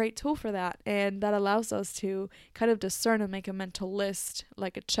 is a great tool for that. And that allows us to kind of discern and make a mental list,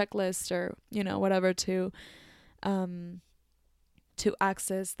 like a checklist, or, whatever, to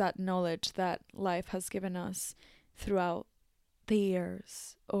access that knowledge that life has given us throughout the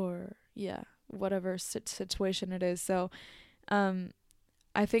years, or, whatever situation it is. So,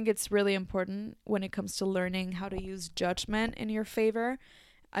 I think it's really important when it comes to learning how to use judgment in your favor.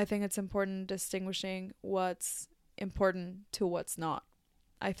 I think it's important distinguishing what's important to what's not.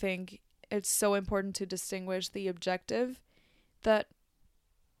 I think it's so important to distinguish the objective that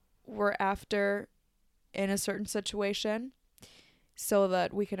we're after in a certain situation, so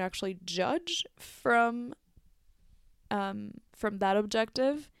that we can actually judge from that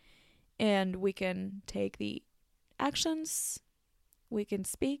objective, and we can take the actions, we can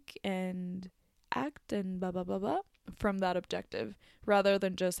speak and act and blah blah blah blah from that objective, rather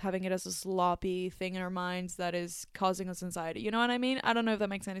than just having it as a sloppy thing in our minds that is causing us anxiety. You know what I mean? I don't know if that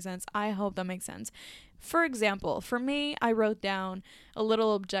makes any sense. I hope that makes sense. For example, for me, I wrote down a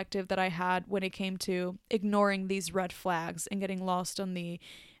little objective that I had when it came to ignoring these red flags and getting lost on the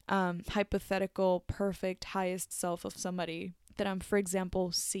hypothetical perfect highest self of somebody that I'm, for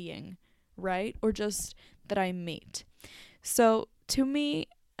example, seeing, right? Or just that I meet. So to me,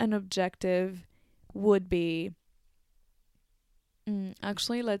 an objective would be,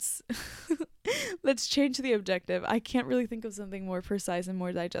 actually, let's change the objective. I can't really think of something more precise and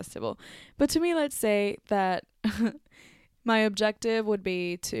more digestible. But to me, let's say that my objective would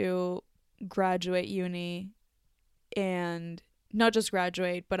be to graduate uni, and not just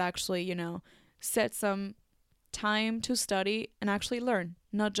graduate, but actually, set some time to study and actually learn,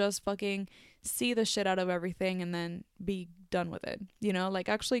 not just fucking see the shit out of everything and then be done with it, like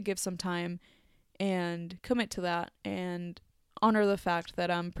actually give some time and commit to that and honor the fact that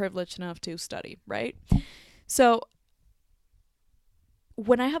I'm privileged enough to study, right? So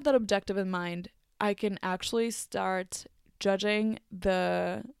when I have that objective in mind, I can actually start judging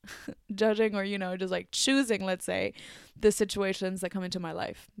or, just like choosing, let's say, the situations that come into my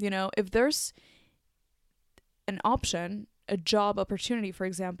life. If there's an option, a job opportunity, for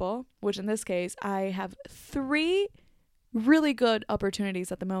example, which in this case, I have 3 really good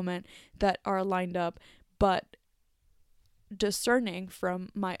opportunities at the moment that are lined up, but discerning from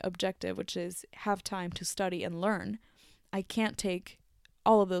my objective, which is have time to study and learn, I can't take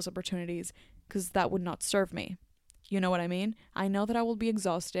all of those opportunities because that would not serve me. You know what I mean? I know that I will be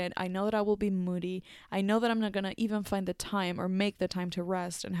exhausted. I know that I will be moody. I know that I'm not going to even find the time or make the time to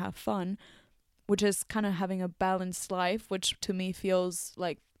rest and have fun, which is kind of having a balanced life, which to me feels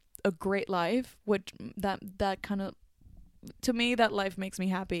like a great life, which that kind of, to me, that life makes me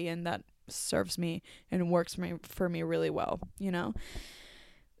happy, and that serves me and works for me really well,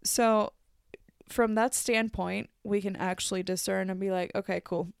 So from that standpoint, we can actually discern and be like, okay,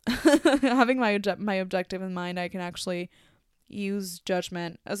 cool. Having my objective in mind, I can actually use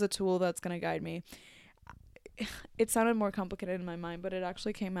judgment as a tool that's going to guide me. it sounded more complicated in my mind, but it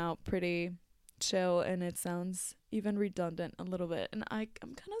actually came out pretty chill, and it sounds even redundant a little bit. And I'm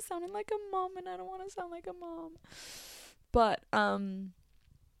kind of sounding like a mom, and I don't want to sound like a mom. But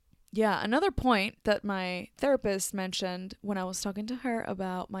yeah, another point that my therapist mentioned when I was talking to her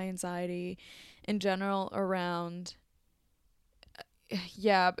about my anxiety in general around,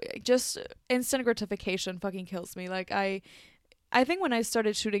 yeah, just instant gratification fucking kills me. Like I think when I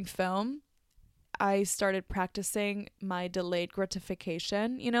started shooting film, I started practicing my delayed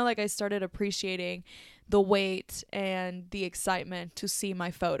gratification. You know, like I started appreciating the wait and the excitement to see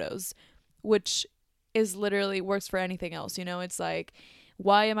my photos, which is literally works for anything else. You know, it's like,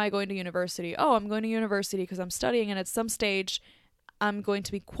 why am I going to university? Oh, I'm going to university because I'm studying, and at some stage I'm going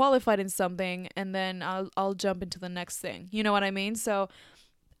to be qualified in something, and then I'll jump into the next thing. You know what I mean? So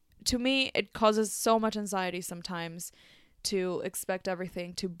to me, it causes so much anxiety sometimes to expect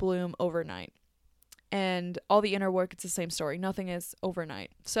everything to bloom overnight. And all the inner work, it's the same story. Nothing is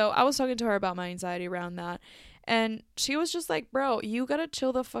overnight. So I was talking to her about my anxiety around that. And she was just like, bro, you gotta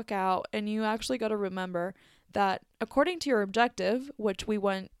chill the fuck out. And you actually gotta remember that according to your objective, which we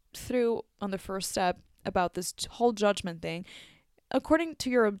went through on the first step about this whole judgment thing, according to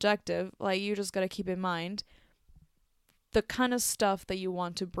your objective, like, you just gotta keep in mind the kind of stuff that you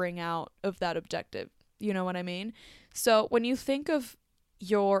want to bring out of that objective. You know what I mean? So when you think of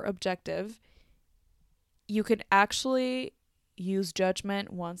your objective, you can actually use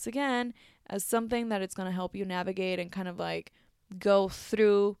judgment once again as something that it's going to help you navigate and kind of like go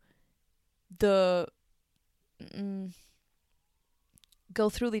through the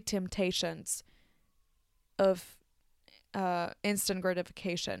temptations of instant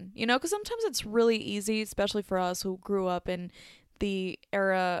gratification, you know, because sometimes it's really easy, especially for us who grew up in the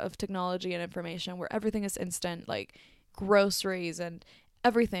era of technology and information where everything is instant, like groceries and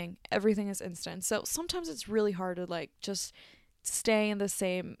everything is instant. So sometimes it's really hard to like just stay in the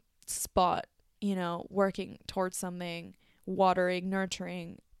same spot, you know, working towards something, watering,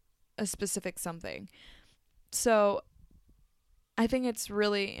 nurturing a specific something. So I think it's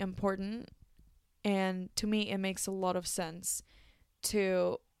really important, and to me it makes a lot of sense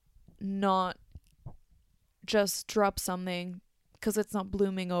to not just drop something because it's not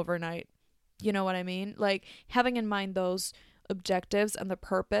blooming overnight. You know what I mean? Like, having in mind those objectives and the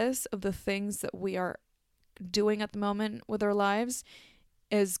purpose of the things that we are doing at the moment with our lives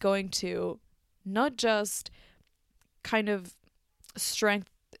is going to not just kind of strengthen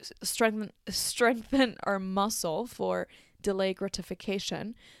our muscle for delayed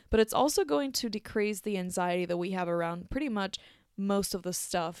gratification, but it's also going to decrease the anxiety that we have around pretty much most of the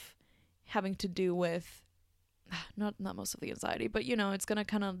stuff having to do with not most of the anxiety, but you know, it's going to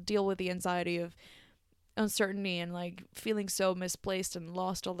kind of deal with the anxiety of uncertainty and like feeling so misplaced and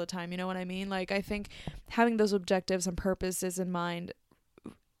lost all the time. You know what I mean? Like, I think having those objectives and purposes in mind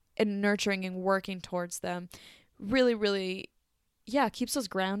and nurturing and working towards them really, really, yeah, keeps us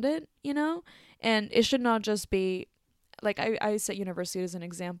grounded, you know? And it should not just be like, I set university as an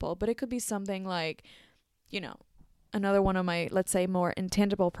example, but it could be something like, you know, another one of my, let's say, more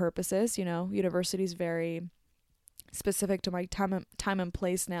intangible purposes. You know, university is very specific to my time and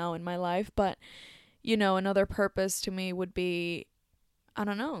place now in my life, but you know, another purpose to me would be, I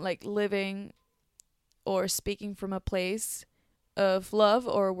don't know, like living or speaking from a place of love,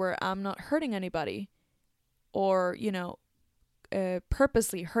 or where I'm not hurting anybody, or, you know,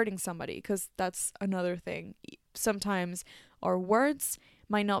 purposely hurting somebody, because that's another thing. Sometimes our words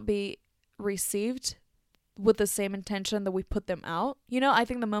might not be received with the same intention that we put them out. You know, I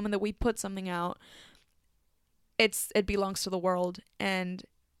think the moment that we put something out, it belongs to the world, and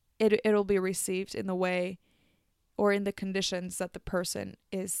it'll be received in the way or in the conditions that the person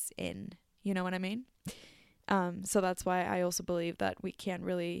is in. You know what I mean? So that's why I also believe that we can't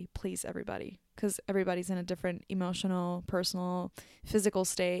really please everybody, because everybody's in a different emotional, personal, physical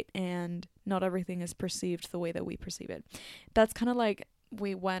state, and not everything is perceived the way that we perceive it. That's kind of like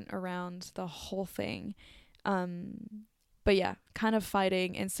we went around the whole thing. But yeah, kind of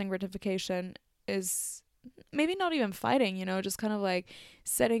fighting instant gratification is maybe not even fighting, you know, just kind of like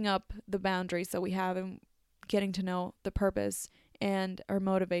setting up the boundaries that we have and getting to know the purpose and our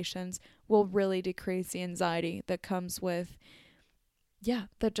motivations will really decrease the anxiety that comes with,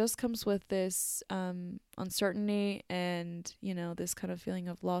 that just comes with this uncertainty and, you know, this kind of feeling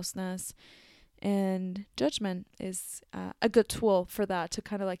of lostness. And judgment is a good tool for that, to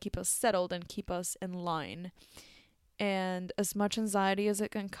kind of like keep us settled and keep us in line. And as much anxiety as it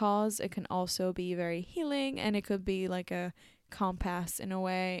can cause, it can also be very healing, and it could be like a compass in a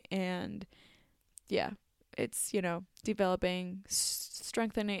way. And yeah, it's, you know, developing,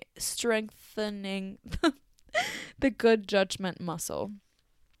 strengthening the good judgment muscle.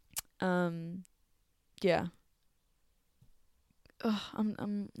 Yeah. Ugh,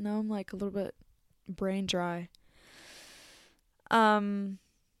 I'm like a little bit brain dry.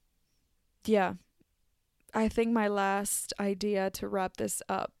 Yeah. I think my last idea to wrap this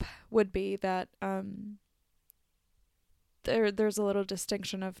up would be that there's a little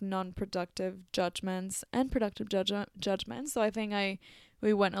distinction of non-productive judgments and productive judgments. So I think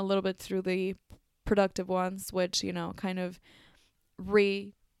we went a little bit through the productive ones, which, you know, kind of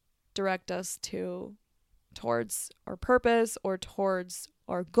redirect us towards our purpose or towards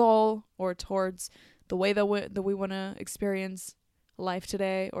our goal or towards the way that we want to experience life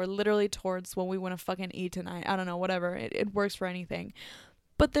today, or literally towards what we want to fucking eat tonight. I don't know, whatever. It works for anything.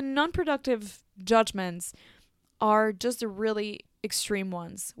 But the non-productive judgments are just the really extreme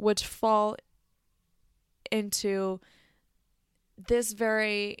ones, which fall into this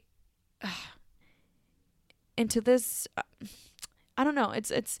very into this I don't know,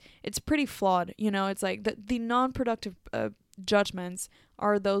 it's pretty flawed, you know. It's like the non-productive judgments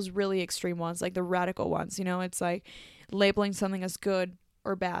are those really extreme ones, like the radical ones, you know. It's like labeling something as good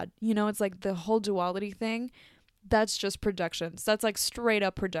or bad, you know. It's like the whole duality thing. That's just projections. That's like straight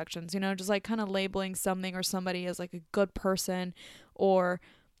up projections, you know, just like kind of labeling something or somebody as like a good person, or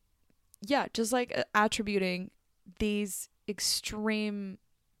yeah, just like attributing these extreme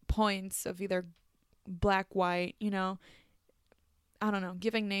points of either black, white, you know, I don't know,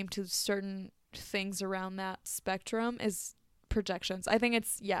 giving name to certain things around that spectrum is projections. I think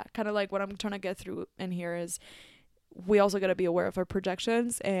it's, yeah, kind of like what I'm trying to get through in here is we also got to be aware of our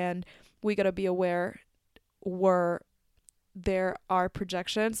projections, and we got to be aware where there are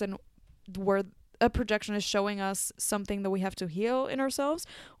projections and where a projection is showing us something that we have to heal in ourselves,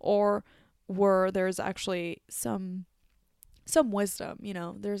 or where there's actually some wisdom, you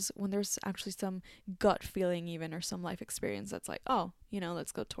know. When there's actually some gut feeling even, or some life experience that's like, oh, you know,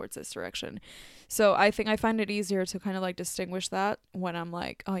 let's go towards this direction. So I think I find it easier to kind of like distinguish that when I'm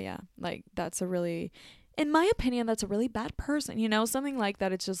like, oh yeah, like that's a really, in my opinion, that's a really bad person, you know, something like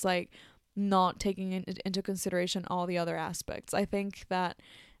that. It's just like not taking into consideration all the other aspects. I think that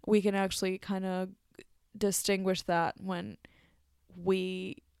we can actually kind of distinguish that when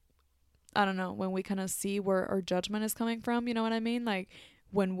we, I don't know, when we kind of see where our judgment is coming from, you know what I mean? Like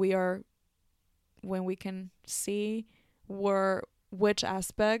when we can see which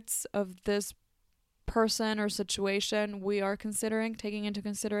aspects of this person or situation we are taking into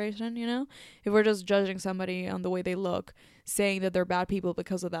consideration, you know. If we're just judging somebody on the way they look, saying that they're bad people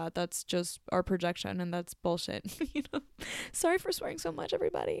because of that, that's just our projection, and that's bullshit. You know. Sorry for swearing so much,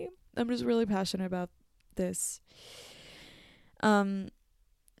 everybody. I'm just really passionate about this.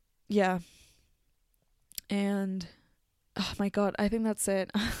 Yeah. And oh my god, I think that's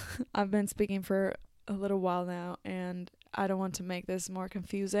it. I've been speaking for a little while now, and I don't want to make this more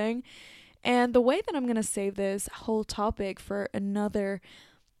confusing. And the way that I'm going to save this whole topic for another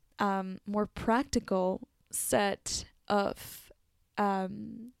more practical set of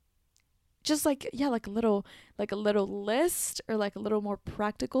just like, yeah, like a little list, or like a little more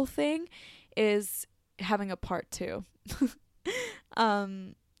practical thing, is having a part 2.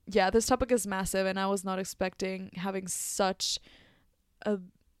 Yeah, this topic is massive, and I was not expecting having such a,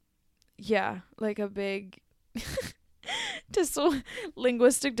 yeah, like a big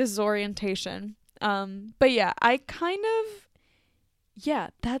linguistic disorientation. But yeah,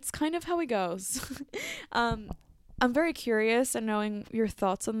 that's kind of how it goes. I'm very curious in knowing your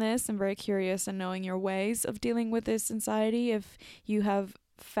thoughts on this. I'm very curious in knowing your ways of dealing with this anxiety, if you have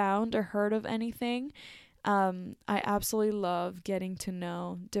found or heard of anything. I absolutely love getting to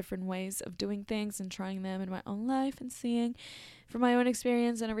know different ways of doing things and trying them in my own life and seeing from my own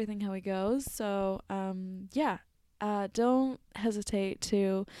experience and everything how it goes. So don't hesitate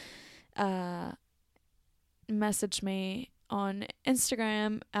to message me on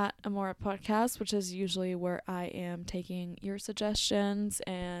Instagram at Amora Podcast, which is usually where I am taking your suggestions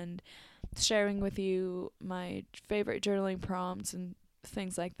and sharing with you my favorite journaling prompts and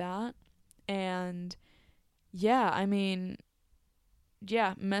things like that. And yeah, I mean,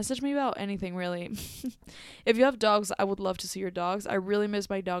 yeah, message me about anything, really. If you have dogs, I would love to see your dogs. I really miss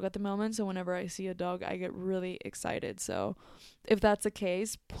my dog at the moment, so whenever I see a dog, I get really excited. So if that's the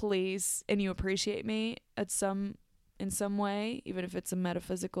case, please, and you appreciate me in some way, even if it's a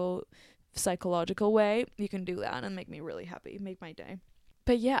metaphysical, psychological way, you can do that and make me really happy, make my day.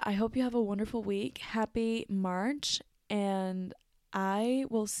 But yeah, I hope you have a wonderful week. Happy March, and I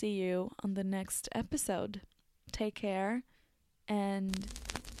will see you on the next episode. Take care, and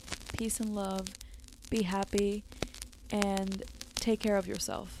peace and love. Be happy, and take care of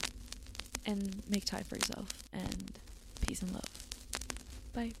yourself. and make time for yourself, and peace and love.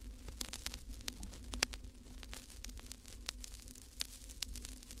 Bye.